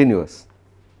is continuous,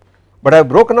 but I have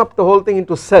broken up the whole thing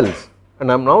into cells,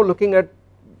 and I am now looking at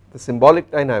the symbolic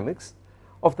dynamics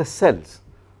of the cells.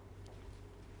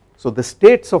 So the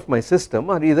states of my system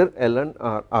are either L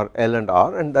and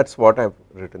R, and that is what I have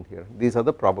written here. These are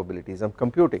the probabilities I am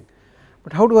computing.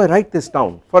 But how do I write this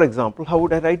down? For example, how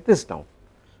would I write this down?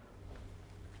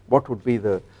 What would be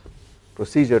the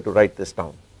procedure to write this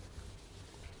down?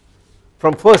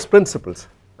 From first principles,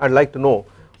 I would like to know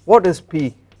what is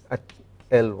P at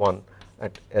L1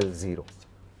 at L0.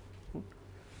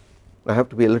 I have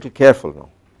to be a little careful now.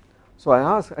 So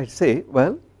I say,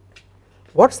 well,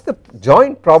 what is the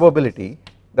joint probability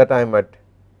that I am at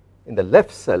in the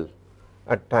left cell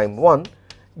at time 1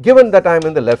 given that I am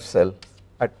in the left cell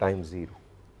at time 0.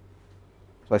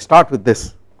 So I start with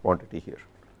this quantity here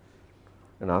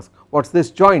and ask what is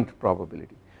this joint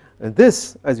probability, and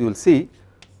this, as you will see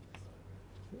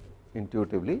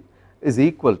intuitively, is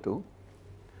equal to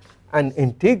an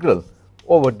integral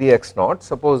over dx naught.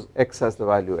 Suppose x has the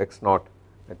value x naught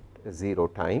at 0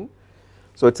 time,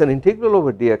 so it is an integral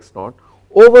over dx naught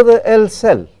over the L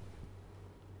cell,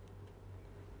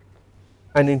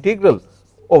 an integral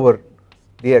over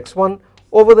dx1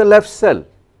 over the left cell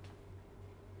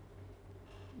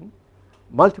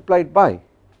multiplied by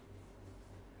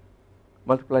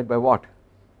what?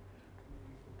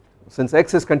 Since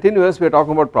x is continuous, we are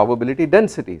talking about probability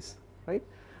densities, right.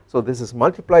 So this is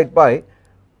multiplied by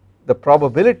the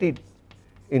probability,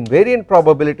 invariant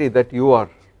probability that you are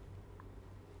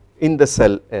in the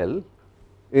cell L.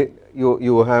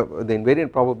 You have the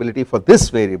invariant probability for this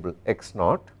variable x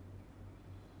naught,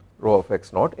 rho of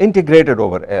x naught integrated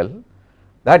over L,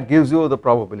 that gives you the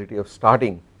probability of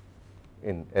starting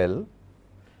in L,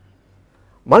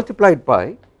 multiplied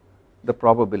by the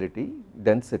probability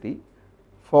density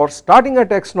for starting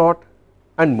at x naught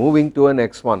and moving to an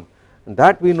x1, and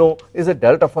that we know is a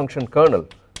delta function kernel,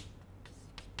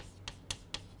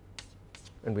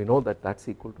 and we know that is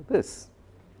equal to this.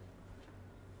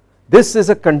 This is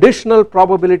a conditional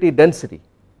probability density.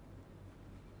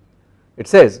 It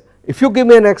says if you give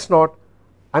me an x naught,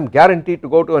 I am guaranteed to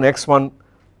go to an x1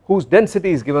 whose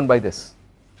density is given by this,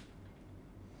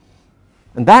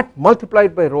 and that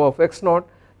multiplied by rho of x naught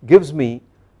gives me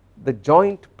the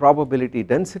joint probability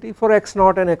density for x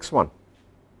naught and x1,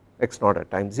 x naught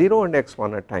at time 0 and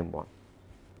x1 at time 1,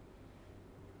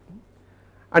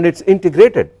 and it is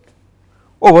integrated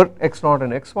over x naught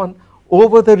and x1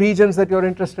 over the regions that you are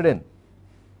interested in.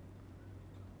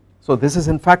 So this is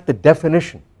in fact the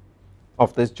definition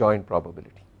of this joint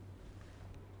probability,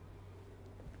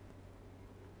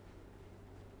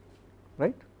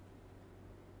 right.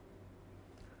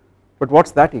 But what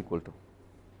is that equal to?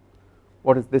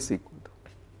 What is this equal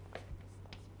to?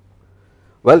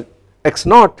 Well, x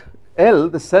naught L,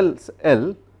 the cells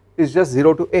L is just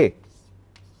 0 to a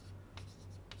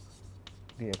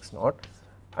dx naught,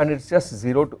 and it is just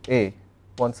 0 to a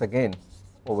once again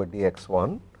over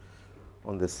dx1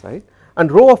 on this side,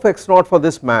 and rho of x naught for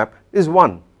this map is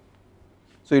 1.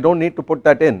 So you do not need to put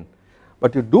that in,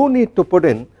 but you do need to put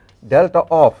in delta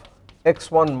of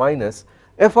x1 minus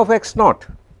f of x naught,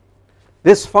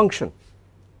 this function,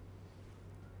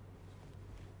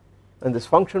 and this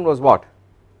function was what?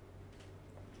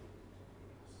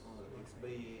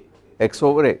 X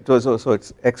over a, so it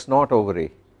is x naught over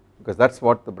a, because that is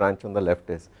what the branch on the left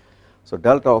is. So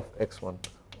delta of x1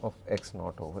 of x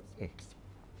naught over a.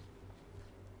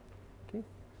 Okay.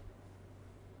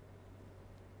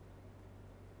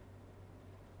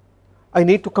 I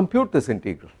need to compute this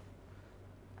integral.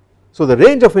 So the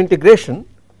range of integration,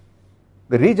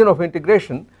 the region of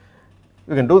integration,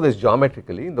 you can do this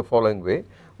geometrically in the following way.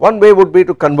 One way would be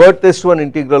to convert this to an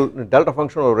integral delta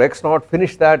function over x naught,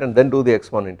 finish that and then do the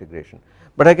x1 integration,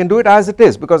 but I can do it as it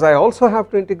is because I also have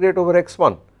to integrate over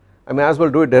x1. I may as well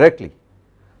do it directly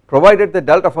provided the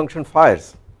delta function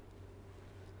fires.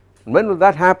 And when will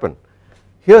that happen?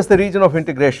 Here is the region of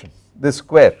integration, this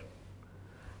square,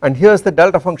 and here is the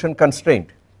delta function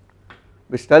constraint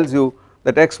which tells you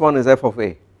that x1 is f of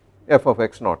a, f of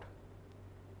x naught.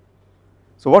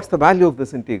 So what is the value of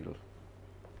this integral?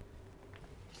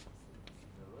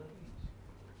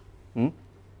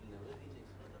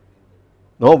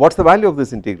 No, what is the value of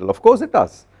this integral? Of course it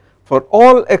does. For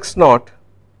all x naught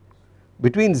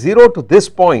between 0 to this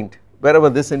point, wherever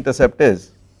this intercept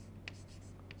is,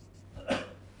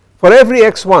 for every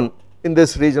x1 in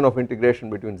this region of integration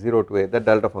between 0 to a, that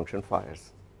delta function fires.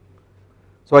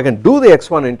 So I can do the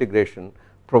x1 integration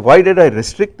provided I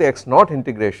restrict the x naught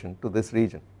integration to this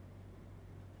region,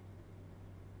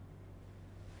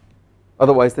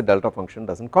 otherwise the delta function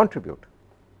does not contribute.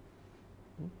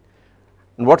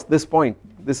 And what is this point,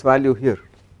 this value here?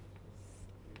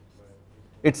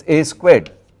 it is a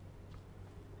squared,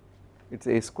 it is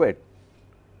a squared,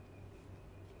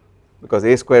 because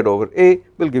a squared over a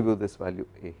will give you this value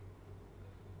a.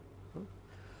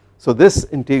 So this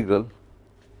integral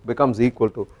becomes equal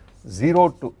to 0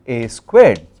 to a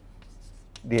squared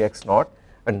dx naught,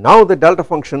 and now the delta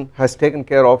function has taken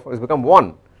care of, has become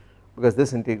 1 because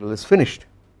this integral is finished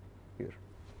here,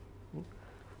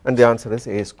 and the answer is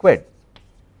a squared,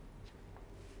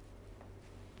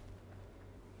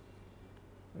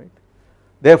 right.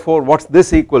 Therefore what is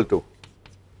this equal to?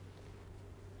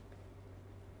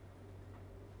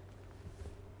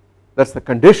 That is the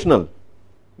conditional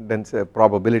then say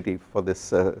probability for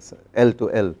this L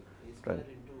to L.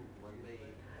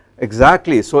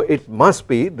 Exactly, so it must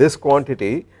be this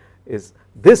quantity is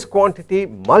this quantity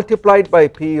multiplied by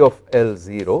P of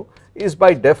L0 is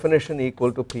by definition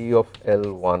equal to P of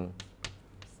L1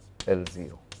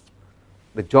 L0.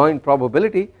 The joint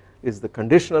probability is the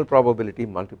conditional probability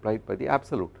multiplied by the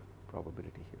absolute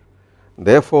probability here.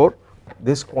 Therefore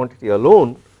this quantity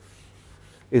alone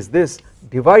is this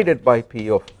divided by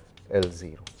P of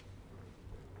L0.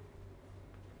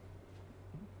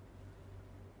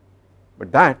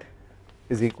 But that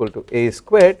is equal to a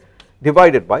squared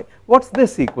divided by, what is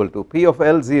this equal to? P of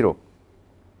L0,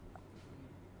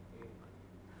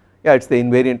 yeah, it is the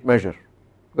invariant measure,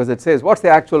 because it says what is the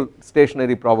actual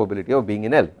stationary probability of being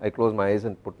in L. I close my eyes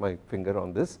and put my finger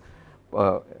on this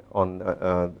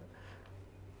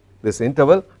this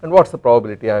interval, and what is the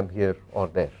probability I am here or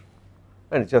there,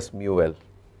 and it is just mu L,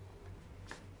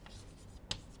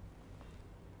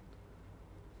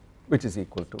 which is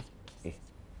equal to A.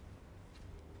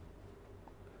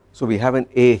 So we have an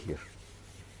A here.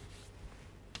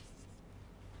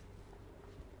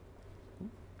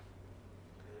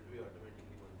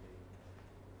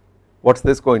 What is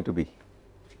this going to be?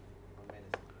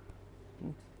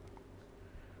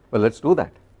 Well, let us do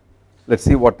that. Let us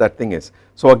see what that thing is.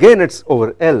 So again it is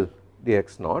over L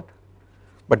dx naught,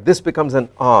 but this becomes an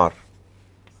R,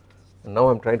 and now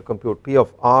I am trying to compute P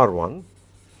of R1.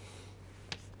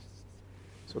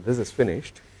 So this is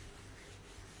finished.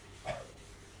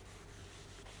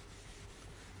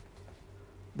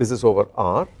 This is over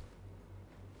R,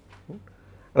 and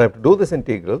I have to do this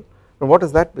integral, and what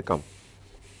does that become?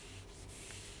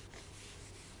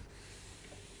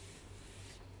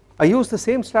 I use the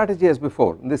same strategy as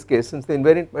before. In this case, since the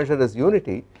invariant measure is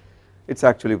unity, it is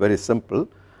actually very simple.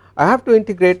 I have to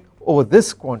integrate over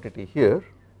this quantity here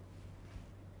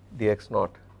dx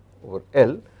naught over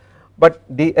L, but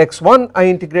dx1 I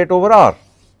integrate over R.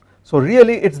 So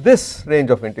really it is this range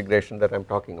of integration that I am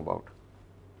talking about,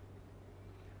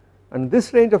 and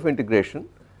this range of integration,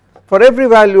 for every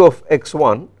value of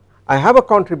x1 I have a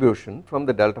contribution from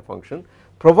the delta function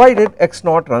provided x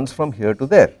naught runs from here to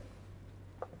there,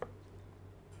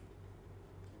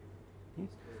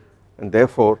 and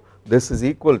therefore this is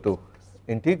equal to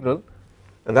integral,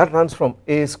 and that runs from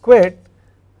a squared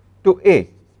to a,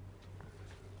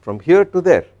 from here to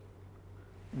there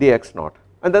dx naught,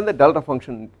 and then the delta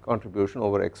function contribution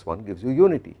over x1 gives you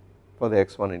unity for the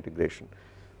x1 integration.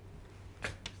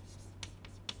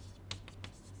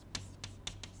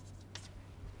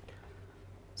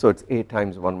 So it is a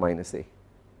times 1 minus a.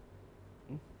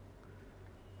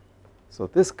 So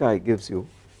this guy gives you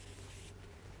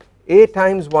a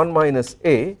times 1 minus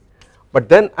a, but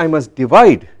then I must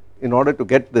divide, in order to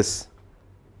get this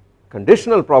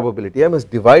conditional probability I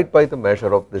must divide by the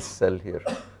measure of this cell here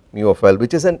mu of L,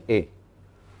 which is an a,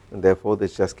 and therefore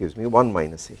this just gives me 1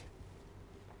 minus a.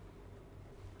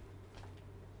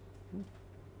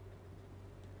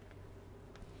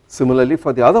 Similarly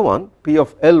for the other one, P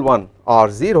of L1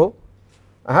 R0,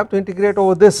 I have to integrate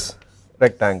over this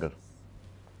rectangle,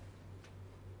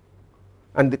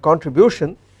 and the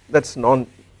contribution that is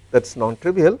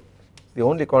non-trivial, the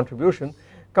only contribution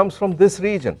comes from this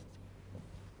region.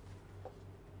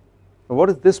 Now what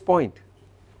is this point?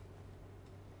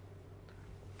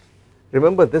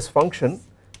 Remember this function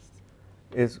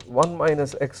is 1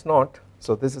 minus x naught,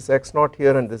 so this is x naught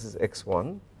here and this is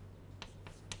x1,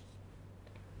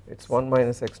 it is 1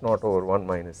 minus x naught over 1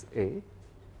 minus a,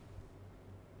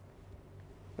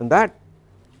 and that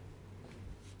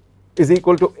is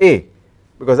equal to a,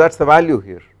 because that is the value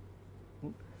here.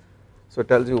 So it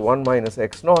tells you 1 minus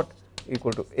x naught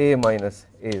equal to a minus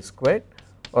a squared,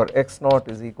 or x naught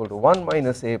is equal to 1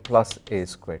 minus a plus a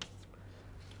squared.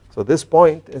 So this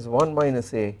point is 1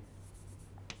 minus a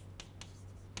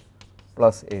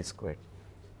plus a squared.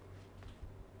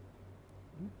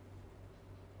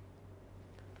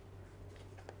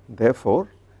 Therefore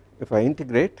if I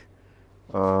integrate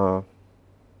we are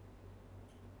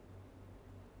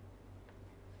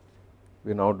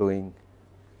now doing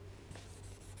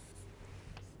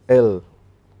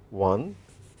L1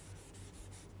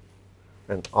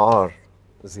 and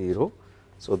R0.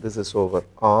 So this is over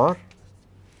R,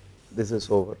 this is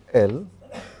over L,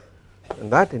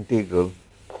 and that integral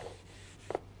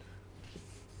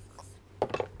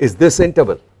is this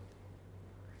interval,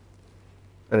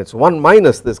 and it is 1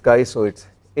 minus this guy, so it is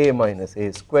a minus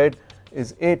a squared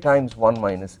is a times 1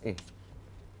 minus a.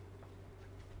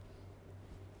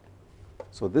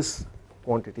 So this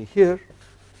quantity here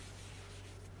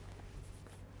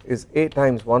is a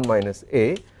times 1 minus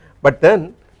a, but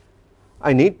then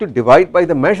I need to divide by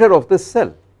the measure of this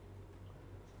cell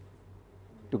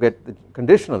to get the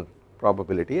conditional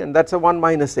probability, and that is a 1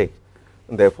 minus a,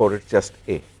 and therefore it is just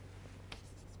a.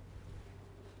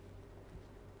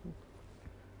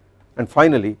 And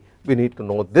finally we need to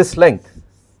know this length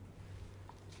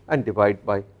and divide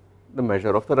by the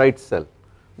measure of the right cell,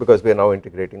 because we are now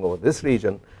integrating over this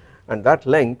region, and that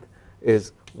length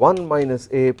is 1 minus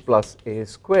a plus a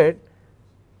squared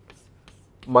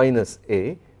minus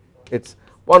a, it is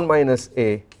 1 minus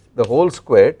a the whole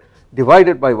squared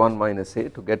divided by 1 minus a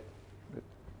to get the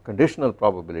conditional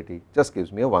probability, just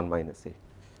gives me a 1 minus a.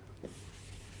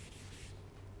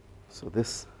 So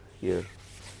this here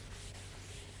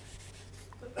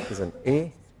is an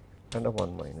a and a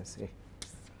 1 minus a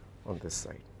on this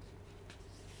side.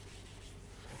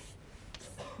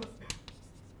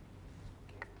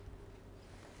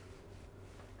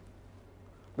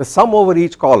 The sum over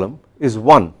each column is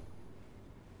 1,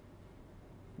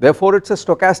 therefore it is a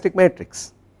stochastic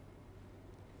matrix,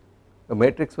 a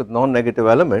matrix with non-negative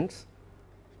elements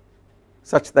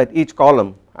such that each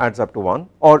column adds up to 1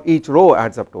 or each row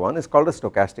adds up to 1 is called a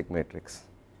stochastic matrix,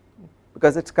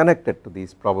 because it is connected to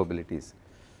these probabilities.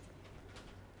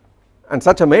 And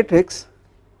such a matrix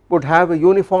would have a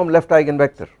uniform left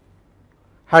eigenvector.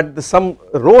 Had the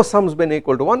row sums been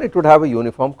equal to 1, it would have a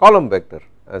uniform column vector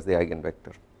as the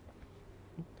eigenvector.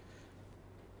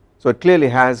 So it clearly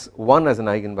has 1 as an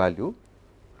eigenvalue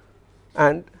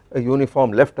and a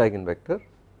uniform left eigenvector,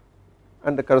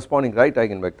 and the corresponding right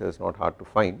eigenvector is not hard to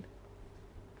find.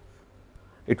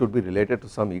 It would be related to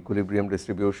some equilibrium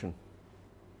distribution.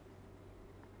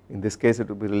 In this case it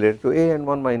would be related to a and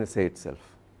 1 minus a itself.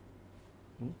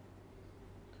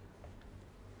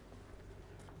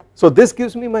 So this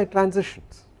gives me my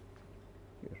transitions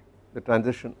here, the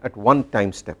transition at one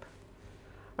time step,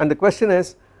 and the question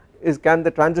is can the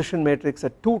transition matrix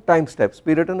at 2 time steps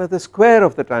be written as the square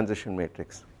of the transition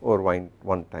matrix over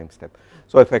one time step.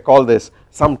 So if I call this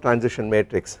some transition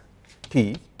matrix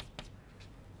T,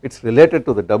 it is related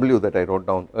to the W that I wrote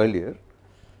down earlier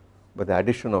by the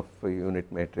addition of a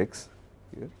unit matrix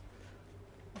here.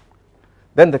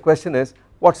 Then the question is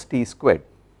what is T squared,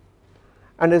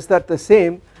 and is that the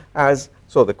same as,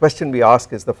 so the question we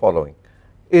ask is the following,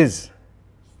 is,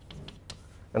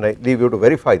 and I leave you to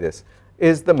verify this,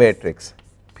 is the matrix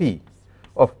P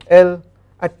of L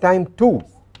at time 2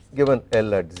 given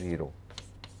L at 0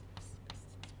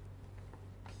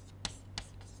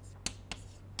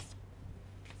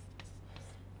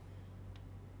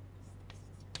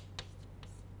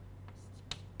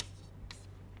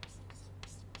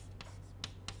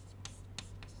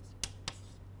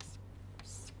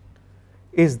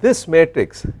 is this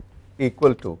matrix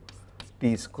equal to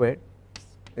T squared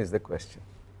is the question.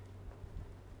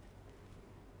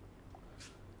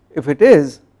 If it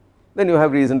is, then you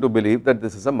have reason to believe that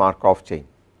this is a Markov chain,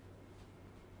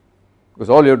 because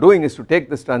all you are doing is to take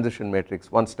this transition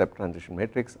matrix, one step transition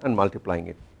matrix, and multiplying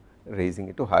it, raising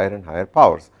it to higher and higher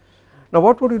powers. Now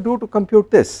what would you do to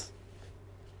compute this?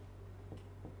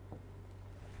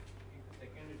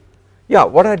 Yeah,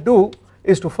 what I do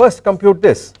is to first compute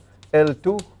this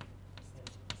L2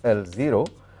 L0,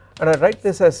 and I write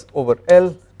this as over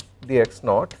L dx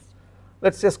naught,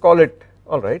 let us just call it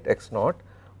alright x naught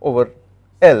over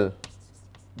L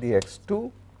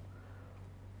dx2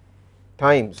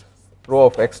 times rho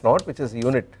of x naught, which is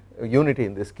a unity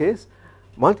in this case,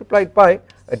 multiplied by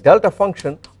a delta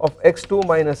function of x2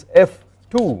 minus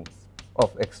f2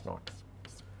 of x naught.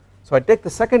 So I take the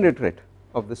second iterate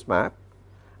of this map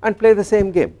and play the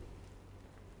same game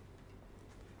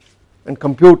and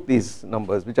compute these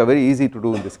numbers, which are very easy to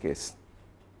do in this case,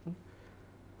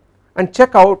 and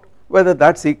check out whether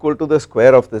that is equal to the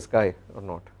square of this guy or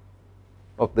not,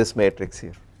 of this matrix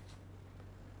here.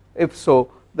 If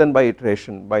so, then by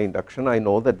iteration, by induction, I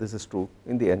know that this is true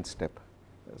in the nth step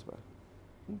as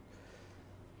well.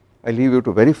 I leave you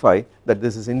to verify that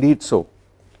this is indeed so.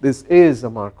 This is a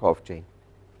Markov chain,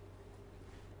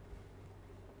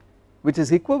 which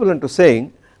is equivalent to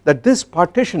saying that this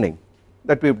partitioning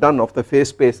that we have done of the phase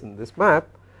space in this map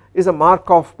is a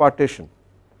Markov partition,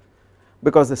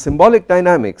 because the symbolic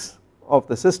dynamics of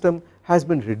the system has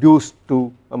been reduced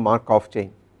to a Markov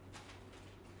chain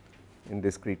in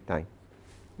discrete time,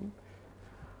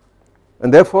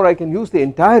 and therefore I can use the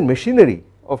entire machinery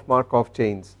of Markov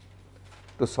chains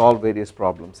to solve various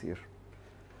problems here.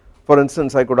 For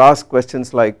instance, I could ask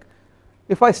questions like,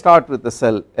 if I start with the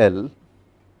cell L,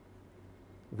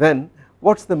 then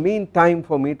what is the mean time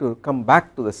for me to come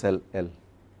back to the cell L,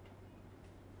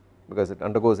 because it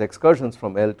undergoes excursions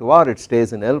from L to R, it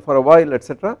stays in L for a while,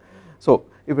 etc. So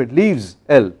if it leaves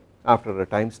L after a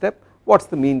time step, what is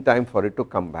the mean time for it to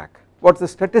come back, what is the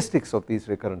statistics of these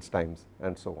recurrence times,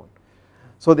 and so on.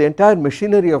 So the entire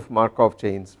machinery of Markov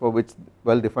chains, for which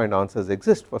well defined answers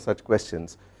exist for such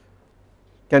questions,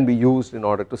 can be used in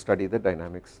order to study the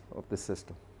dynamics of this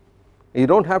system. You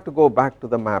do not have to go back to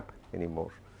the map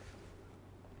anymore,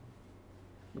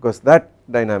 because that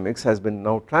dynamics has been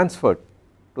now transferred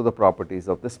to the properties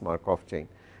of this Markov chain.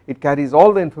 It carries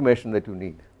all the information that you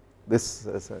need. This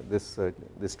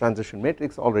transition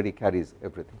matrix already carries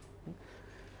everything.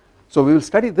 So we will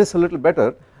study this a little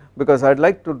better, because I would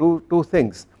like to do two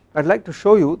things. I would like to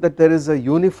show you that there is a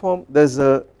uniform, there is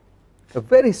a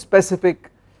very specific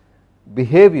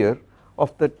behavior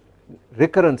of the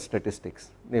recurrence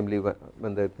statistics, namely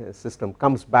when the system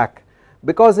comes back,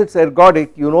 because it is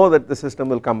ergodic, you know that the system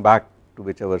will come back to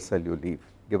whichever cell you leave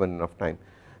given enough time.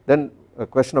 Then a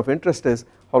question of interest is,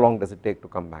 how long does it take to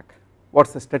come back, what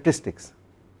is the statistics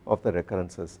of the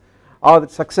recurrences, are the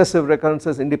successive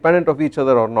recurrences independent of each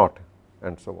other or not,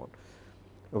 and so on.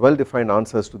 Well defined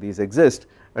answers to these exist,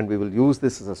 and we will use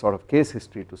this as a sort of case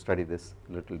history to study this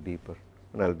a little deeper,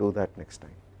 and I will do that next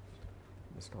time.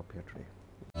 Let me stop here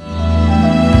today.